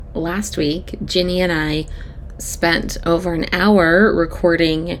last week, Ginny and I spent over an hour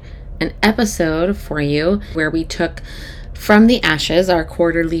recording an episode for you where we took From the Ashes, our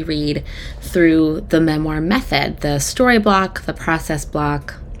quarterly read, through the memoir method, the story block, the process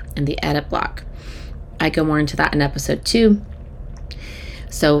block, and the edit block. I go more into that in episode 2.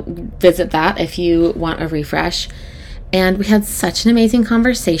 So visit that if you want a refresh. And we had such an amazing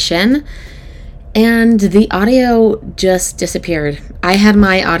conversation, and the audio just disappeared. I had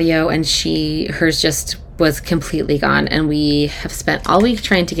my audio and hers just was completely gone, and we have spent all week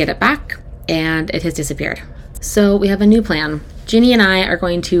trying to get it back, and it has disappeared. So we have a new plan. Ginny and I are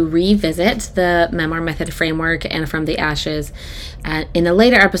going to revisit the memoir method framework and From the Ashes in a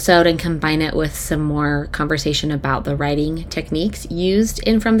later episode and combine it with some more conversation about the writing techniques used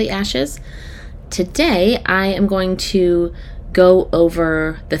in From the Ashes. Today, I am going to go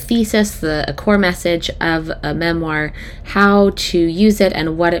over the thesis, the core message of a memoir, how to use it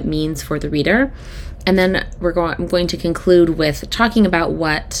and what it means for the reader. And then I'm going to conclude with talking about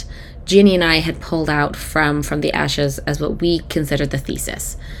what Ginny and I had pulled out from the Ashes as what we consider the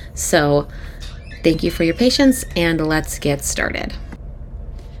thesis. So thank you for your patience, and let's get started.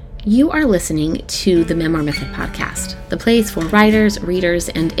 You are listening to the Memoir Method podcast, the place for writers, readers,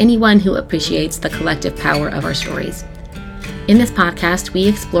 and anyone who appreciates the collective power of our stories. In this podcast, we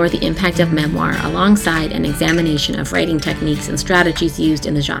explore the impact of memoir alongside an examination of writing techniques and strategies used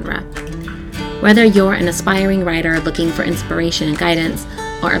in the genre. Whether you're an aspiring writer looking for inspiration and guidance,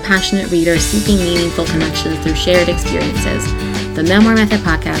 or a passionate reader seeking meaningful connections through shared experiences, the Memoir Method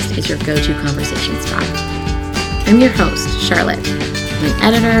podcast is your go-to conversation spot. I'm your host, Charlotte. I'm an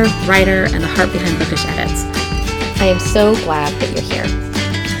editor, writer, and the heart behind Bookish Edits. I am so glad that you're here.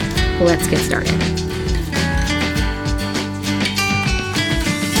 Let's get started.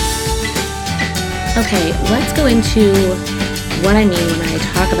 Okay, let's go into what I mean when I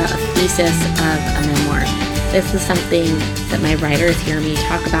talk about a thesis of a memoir. This is something that my writers hear me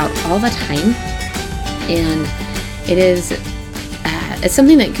talk about all the time, and it's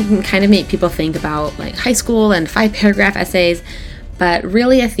something that can kind of make people think about like high school and 5-paragraph essays, but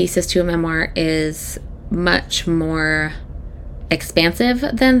really a thesis to a memoir is much more expansive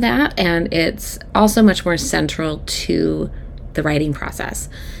than that, and it's also much more central to the writing process.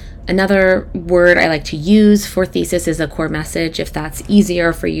 Another word I like to use for thesis is a core message, if that's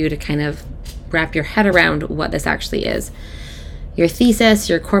easier for you to kind of wrap your head around what this actually is. Your thesis,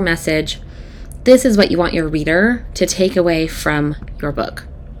 your core message, this is what you want your reader to take away from your book.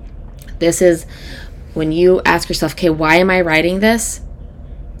 This is when you ask yourself, okay, why am I writing this?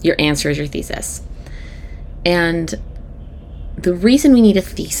 Your answer is your thesis. And the reason we need a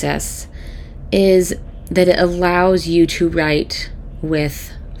thesis is that it allows you to write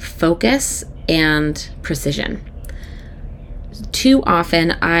with focus and precision. Too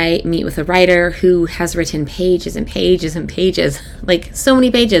often I meet with a writer who has written pages and pages and pages, like so many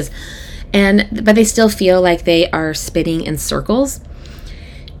pages, but they still feel like they are spinning in circles.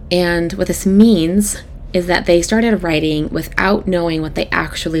 And what this means is that they started writing without knowing what they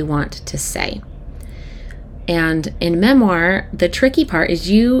actually want to say. And in memoir, the tricky part is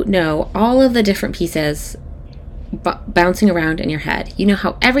you know all of the different pieces bouncing around in your head. You know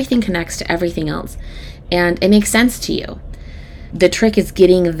how everything connects to everything else, and it makes sense to you. The trick is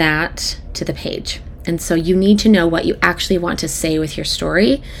getting that to the page. And so you need to know what you actually want to say with your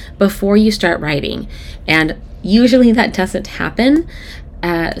story before you start writing. And usually that doesn't happen.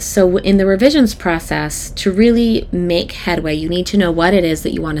 So in the revisions process, to really make headway, you need to know what it is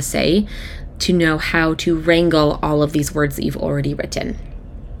that you want to say, to know how to wrangle all of these words that you've already written.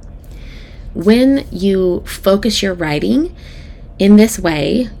 When you focus your writing in this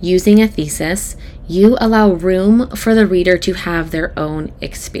way, using a thesis, you allow room for the reader to have their own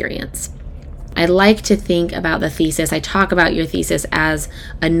experience. I like to think about the thesis. I talk about your thesis as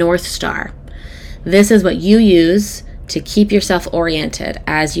a North Star. This is what you use to keep yourself oriented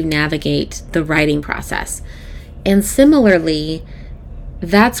as you navigate the writing process. And similarly,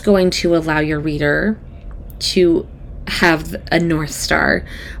 that's going to allow your reader to have a North Star,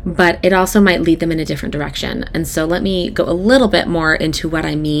 but it also might lead them in a different direction. And so let me go a little bit more into what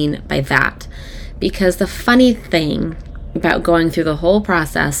I mean by that. Because the funny thing about going through the whole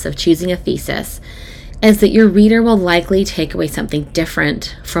process of choosing a thesis is that your reader will likely take away something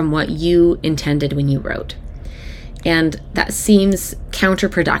different from what you intended when you wrote. And that seems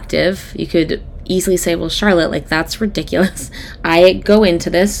counterproductive. You could easily say, well, Charlotte, like that's ridiculous. I go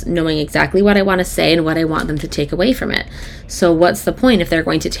into this knowing exactly what I want to say and what I want them to take away from it. So what's the point if they're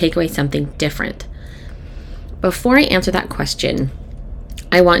going to take away something different? Before I answer that question,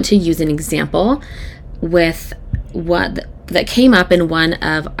 I want to use an example with what that came up in one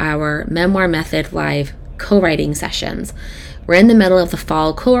of our Memoir Method Live co-writing sessions. We're in the middle of the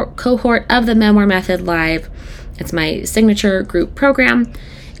fall cohort of the Memoir Method Live. It's my signature group program,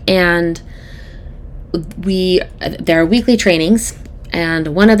 and there are weekly trainings, and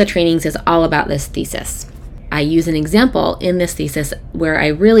one of the trainings is all about this thesis. I use an example in this thesis where I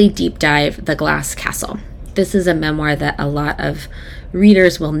really deep dive the Glass Castle. This is a memoir that a lot of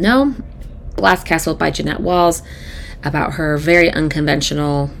readers will know. Glass Castle by Jeanette Walls, about her very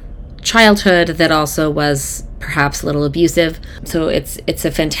unconventional childhood that also was perhaps a little abusive. So it's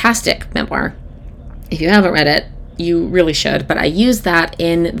a fantastic memoir. If you haven't read it, you really should. But I used that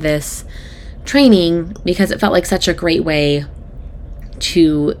in this training because it felt like such a great way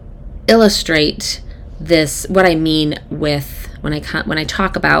to illustrate this, what I mean with when I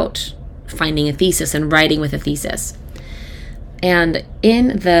talk about finding a thesis and writing with a thesis. And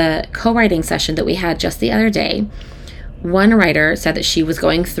in the co-writing session that we had just the other day, one writer said that she was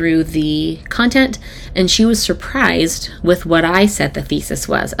going through the content and she was surprised with what I said the thesis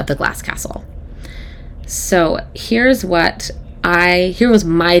was of the Glass Castle. So here was my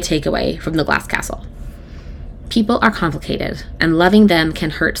takeaway from the Glass Castle. People are complicated, and loving them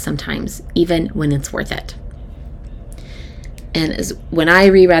can hurt sometimes, even when it's worth it. And when I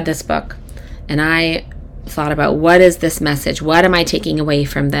reread this book and I thought about what is this message, what am I taking away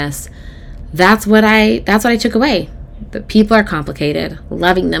from this, that's what I took away. That people are complicated,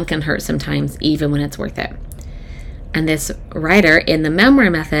 loving them can hurt sometimes, even when it's worth it. And this writer in the Memoir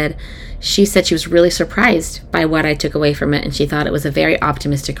Method, she said she was really surprised by what I took away from it, and she thought it was a very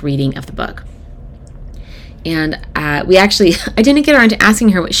optimistic reading of the book. And I didn't get around to asking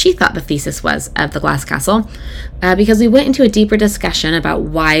her what she thought the thesis was of the Glass Castle, because we went into a deeper discussion about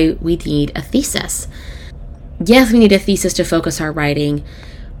why we need a thesis. Yes, we need a thesis to focus our writing,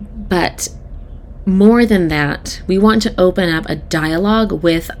 but more than that, we want to open up a dialogue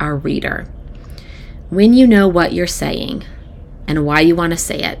with our reader. When you know what you're saying and why you want to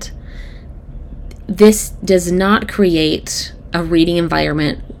say it, this does not create a reading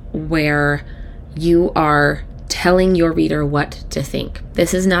environment where you are telling your reader what to think.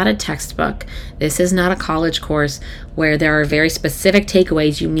 This is not a textbook. This is not a college course where there are very specific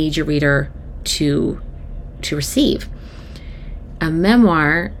takeaways you need your reader to receive. A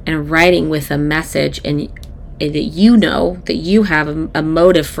memoir and writing with a message and that you know that you have a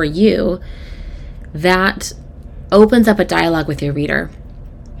motive for you, that opens up a dialogue with your reader,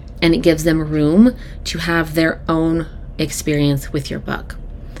 and it gives them room to have their own experience with your book.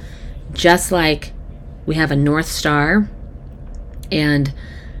 Just like we have a North Star, and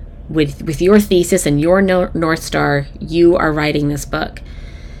with your thesis and your North Star, you are writing this book.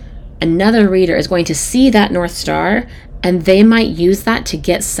 Another reader is going to see that North Star, and they might use that to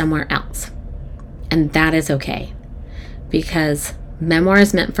get somewhere else. And that is okay, because memoir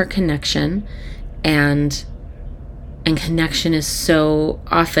is meant for connection, and connection is so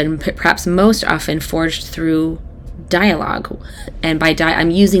often, perhaps most often, forged through dialogue. And by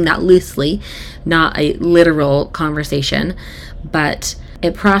I'm using that loosely, not a literal conversation, but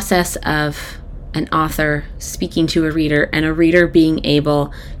a process of an author speaking to a reader and a reader being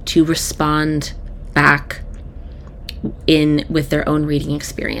able to respond back with their own reading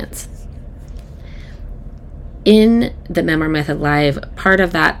experience. In the Memoir Method Live, part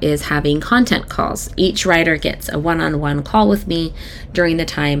of that is having content calls. Each writer gets a one-on-one call with me during the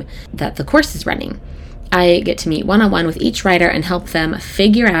time that the course is running. I get to meet one-on-one with each writer and help them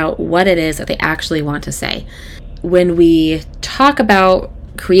figure out what it is that they actually want to say. When we talk about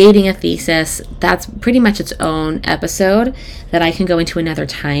creating a thesis, that's pretty much its own episode that I can go into another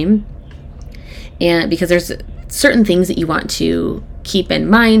time. And because there's certain things that you want to keep in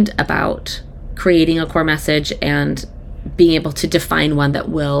mind about creating a core message and being able to define one that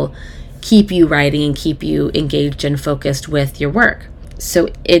will keep you writing and keep you engaged and focused with your work. So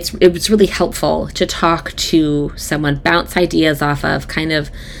it was really helpful to talk to someone, bounce ideas off of, kind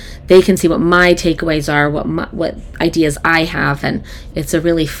of, they can see what my takeaways are, what ideas I have, and it's a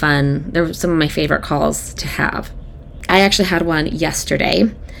really fun, they're some of my favorite calls to have. I actually had one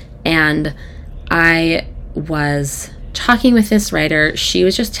yesterday, and I was talking with this writer. She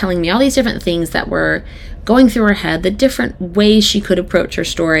was just telling me all these different things that were going through her head, the different ways she could approach her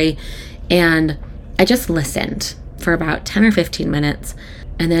story, and I just listened for about 10 or 15 minutes,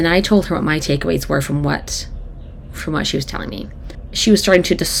 and then I told her what my takeaways were from what she was telling me. She was starting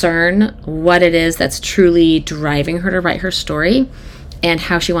to discern what it is that's truly driving her to write her story and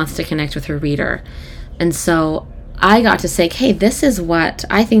how she wants to connect with her reader. And so I got to say, hey, this is what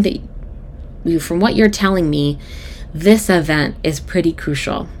I think that from what you're telling me, this event is pretty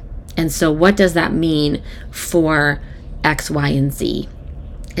crucial. And so what does that mean for X, Y, and Z.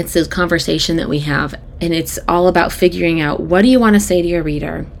 It's this conversation that we have, and it's all about figuring out, what do you want to say to your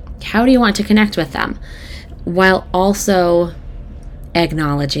reader? How do you want to connect with them? While also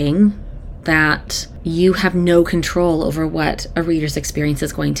acknowledging that you have no control over what a reader's experience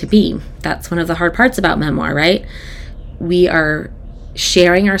is going to be. That's one of the hard parts about memoir, right? We are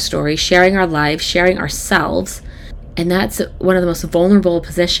sharing our story, sharing our lives, sharing ourselves, and that's one of the most vulnerable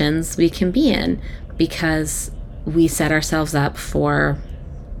positions we can be in, because we set ourselves up for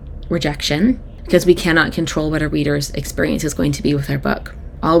rejection, because we cannot control what a reader's experience is going to be with our book.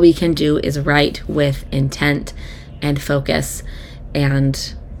 All we can do is write with intent and focus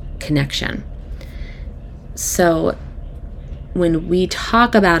and connection. So when we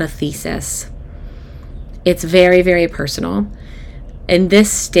talk about a thesis, it's very, very personal. In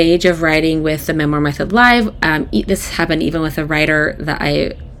this stage of writing with the Memoir Method Live, this happened even with a writer that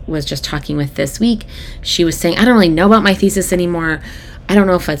I was just talking with this week. She was saying, I don't really know about my thesis anymore. I don't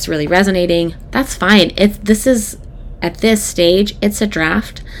know if it's really resonating. That's fine. At this stage, it's a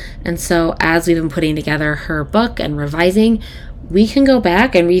draft. And so as we've been putting together her book and revising, we can go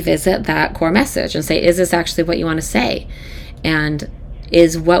back and revisit that core message and say, is this actually what you want to say? And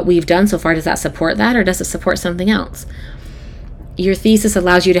is what we've done so far, does that support that, or does it support something else? Your thesis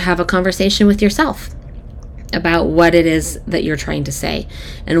allows you to have a conversation with yourself about what it is that you're trying to say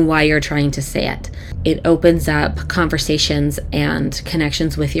and why you're trying to say it. It opens up conversations and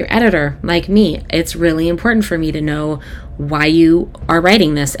connections with your editor. Like me, it's really important for me to know why you are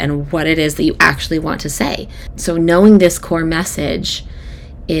writing this and what it is that you actually want to say. So knowing this core message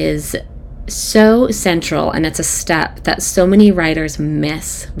is so central, and it's a step that so many writers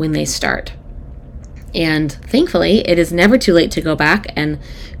miss when they start. And thankfully, it is never too late to go back and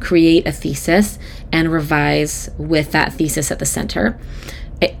create a thesis and revise with that thesis at the center.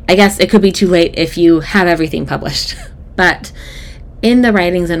 I guess it could be too late if you have everything published. But in the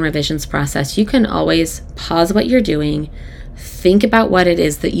writings and revisions process, you can always pause what you're doing, think about what it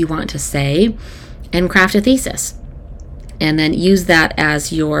is that you want to say, and craft a thesis. And then use that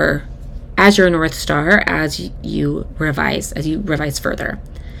as your North Star as you revise further.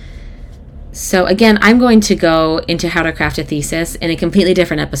 So again, I'm going to go into how to craft a thesis in a completely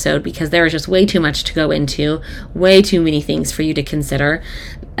different episode, because there is just way too much to go into, way too many things for you to consider.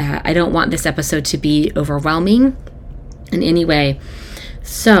 I don't want this episode to be overwhelming in any way.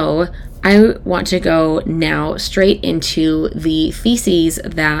 So I want to go now straight into the theses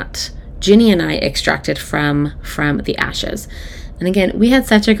that Ginny and I extracted from the ashes. And again, we had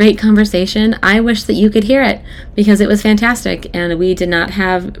such a great conversation. I wish that you could hear it, because it was fantastic, and we did not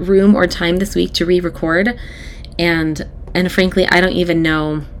have room or time this week to re-record. And frankly, I don't even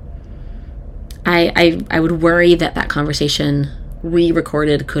know. I would worry that conversation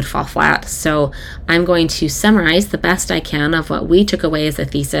re-recorded could fall flat. So I'm going to summarize the best I can of what we took away as a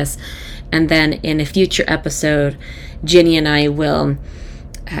thesis, and then in a future episode, Ginny and I will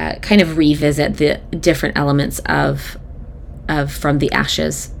kind of revisit the different elements of From the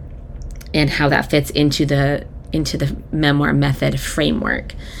Ashes and how that fits into the memoir method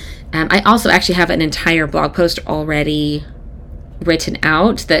framework. I also actually have an entire blog post already written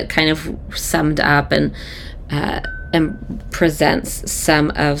out that kind of summed up and presents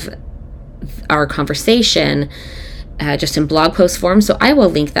some of our conversation just in blog post form. So I will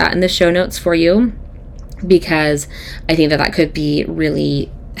link that in the show notes for you, because I think that could be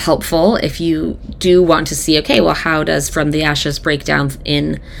really helpful if you do want to see, okay, well, how does From the Ashes break down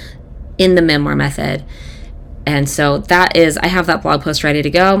in the memoir method? And so I have that blog post ready to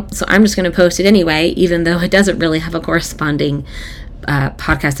go. So I'm just going to post it anyway, even though it doesn't really have a corresponding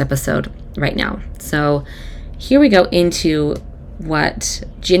podcast episode right now. So here we go into what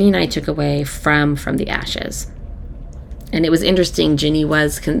Ginny and I took away from the Ashes. And it was interesting. Ginny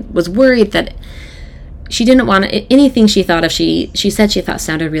was worried that she didn't want anything she thought of. She said she thought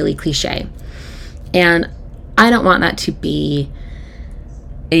sounded really cliche. And I don't want that to be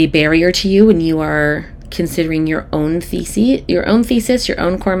a barrier to you when you are considering your own thesis, your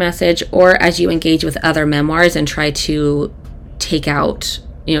own core message, or as you engage with other memoirs and try to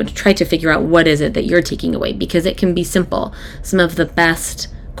try to figure out what is it that you're taking away, because it can be simple. Some of the best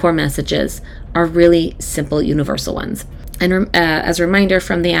core messages are really simple, universal ones. And as a reminder,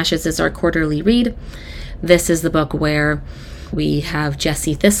 From the Ashes is our quarterly read. This is the book where we have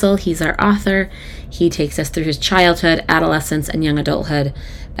Jesse Thistle. He's our author. He takes us through his childhood, adolescence, and young adulthood,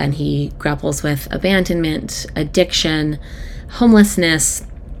 and he grapples with abandonment, addiction, homelessness,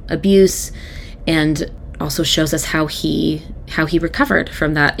 abuse, and also shows us how he recovered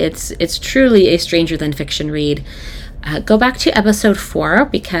from that. It's truly a stranger than fiction read. Go back to episode 4,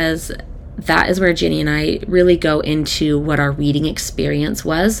 because that is where Ginny and I really go into what our reading experience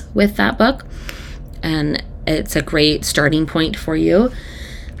was with that book. And it's a great starting point for you.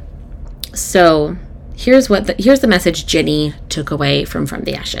 So here's the message Ginny took away from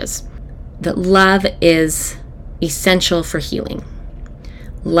the Ashes. That love is essential for healing.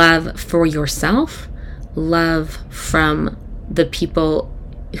 Love for yourself, love from the people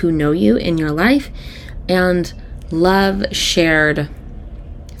who know you in your life, and love shared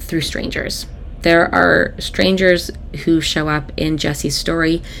through strangers. There are strangers who show up in Jesse's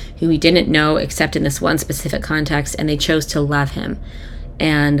story who he didn't know except in this one specific context, and they chose to love him.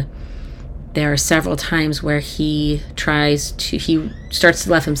 And there are several times where he starts to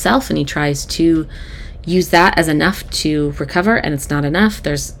love himself, and he tries to use that as enough to recover, and it's not enough.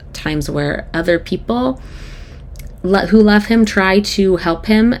 There's times where other people who love him try to help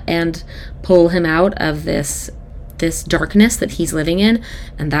him and pull him out of this darkness that he's living in,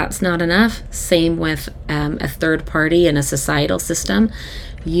 and that's not enough. Same with a third party and a societal system.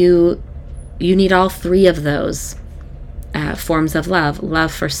 You need all three of those forms of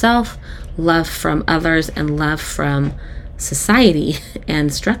love for self, love from others, and love from society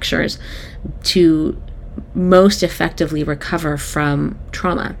and structures to most effectively recover from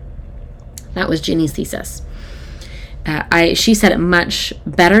trauma. That was Ginny's thesis. She said it much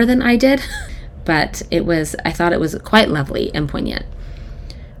better than I did, but I thought it was quite lovely and poignant.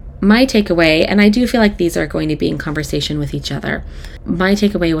 My takeaway, and I do feel like these are going to be in conversation with each other, my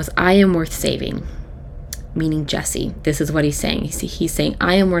takeaway was, I am worth saving, meaning Jesse. This is what he's saying. He's saying,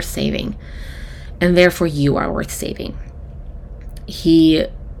 I am worth saving, and therefore you are worth saving.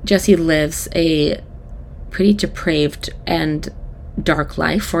 Jesse lives a pretty depraved and dark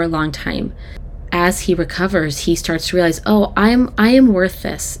life for a long time. As he recovers, he starts to realize, I am worth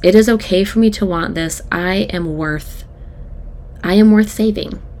this. It is okay for me to want this. I am worth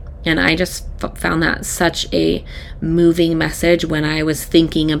saving. And I just found that such a moving message when I was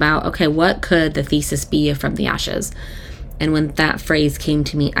thinking about, okay, what could the thesis be from the Ashes? And when that phrase came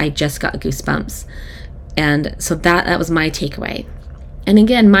to me, I just got goosebumps. And so that was my takeaway. And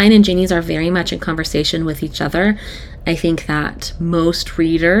again, mine and Ginny's are very much in conversation with each other. I think that most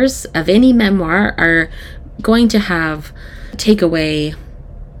readers of any memoir are going to take away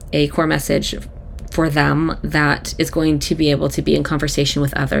a core message for them that is going to be able to be in conversation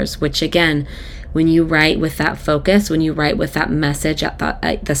with others, which again, when you write with that focus, when you write with that message at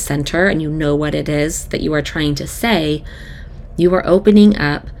the center, and you know what it is that you are trying to say, you are opening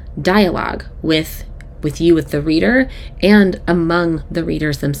up dialogue with the reader and among the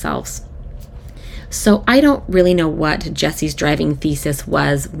readers themselves. So I don't really know what Jesse's driving thesis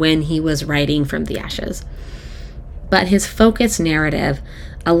was when he was writing From the Ashes, but his focused narrative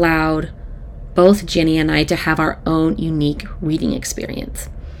allowed both Ginny and I to have our own unique reading experience.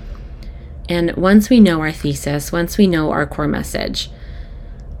 And once we know our thesis, once we know our core message,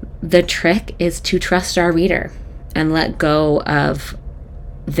 the trick is to trust our reader and let go of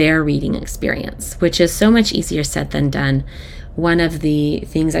their reading experience, which is so much easier said than done. One of the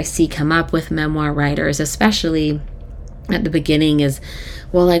things I see come up with memoir writers, especially at the beginning, is,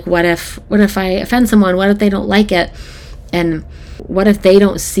 well, like, what if I offend someone? What if they don't like it? And what if they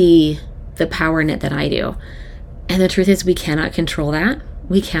don't see the power in it that I do? And the truth is, we cannot control that.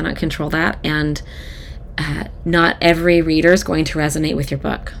 We cannot control that. And not every reader is going to resonate with your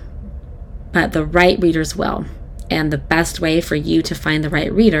book, but the right readers will. And the best way for you to find the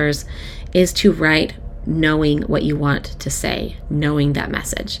right readers is to write knowing what you want to say, knowing that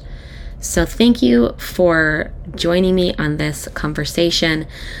message. So thank you for joining me on this conversation.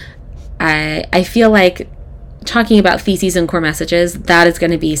 I feel like talking about theses and core messages, that is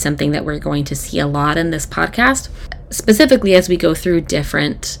going to be something that we're going to see a lot in this podcast, specifically as we go through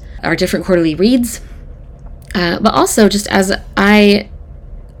our different quarterly reads, but also just as I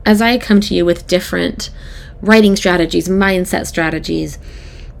come to you with different writing strategies, mindset strategies.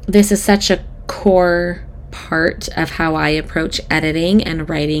 This is such a core part of how I approach editing and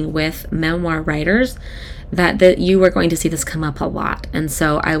writing with memoir writers that you are going to see this come up a lot. And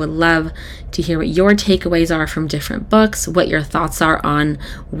so I would love to hear what your takeaways are from different books, what your thoughts are on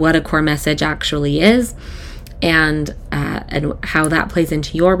what a core message actually is, and how that plays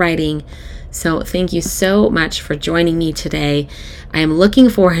into your writing. So thank you so much for joining me today. I am looking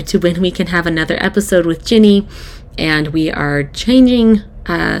forward to when we can have another episode with Ginny, and we are changing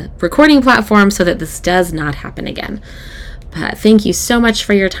recording platforms so that this does not happen again. But thank you so much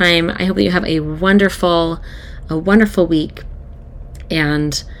for your time. I hope that you have a wonderful week,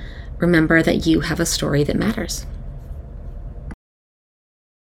 and remember that you have a story that matters.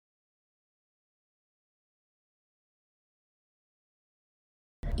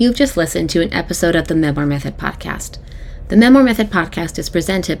 You've just listened to an episode of the Memoir Method Podcast. The Memoir Method Podcast is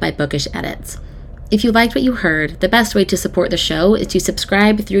presented by Bookish Edits. If you liked what you heard, the best way to support the show is to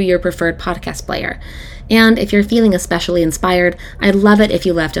subscribe through your preferred podcast player. And if you're feeling especially inspired, I'd love it if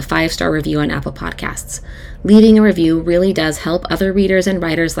you left a 5-star review on Apple Podcasts. Leaving a review really does help other readers and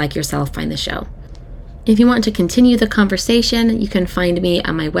writers like yourself find the show. If you want to continue the conversation, you can find me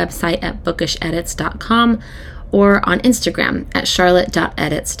on my website at bookishedits.com or on Instagram at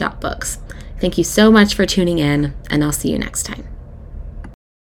charlotte.edits.books. Thank you so much for tuning in, and I'll see you next time.